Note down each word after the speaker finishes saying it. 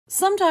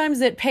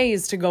Sometimes it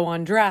pays to go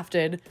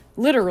undrafted,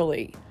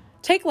 literally.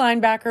 Take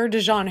linebacker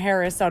Dejon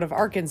Harris out of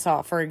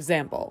Arkansas, for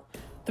example.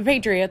 The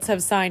Patriots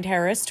have signed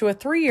Harris to a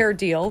 3-year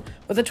deal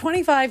with a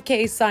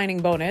 $25,000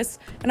 signing bonus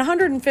and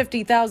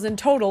 $150,000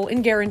 total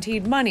in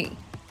guaranteed money.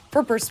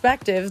 For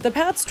perspective, the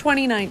Pats'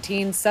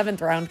 2019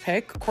 7th-round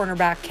pick,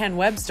 cornerback Ken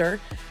Webster,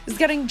 is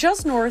getting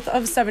just north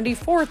of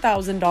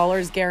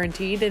 $74,000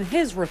 guaranteed in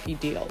his rookie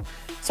deal.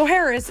 So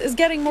Harris is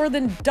getting more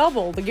than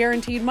double the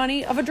guaranteed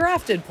money of a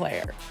drafted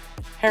player.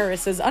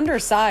 Harris is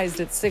undersized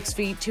at 6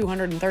 feet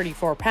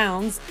 234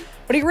 pounds,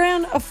 but he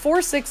ran a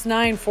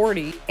 4.69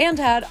 40 and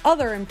had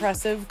other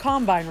impressive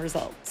combine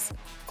results.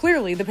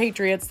 Clearly, the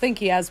Patriots think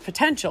he has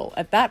potential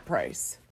at that price.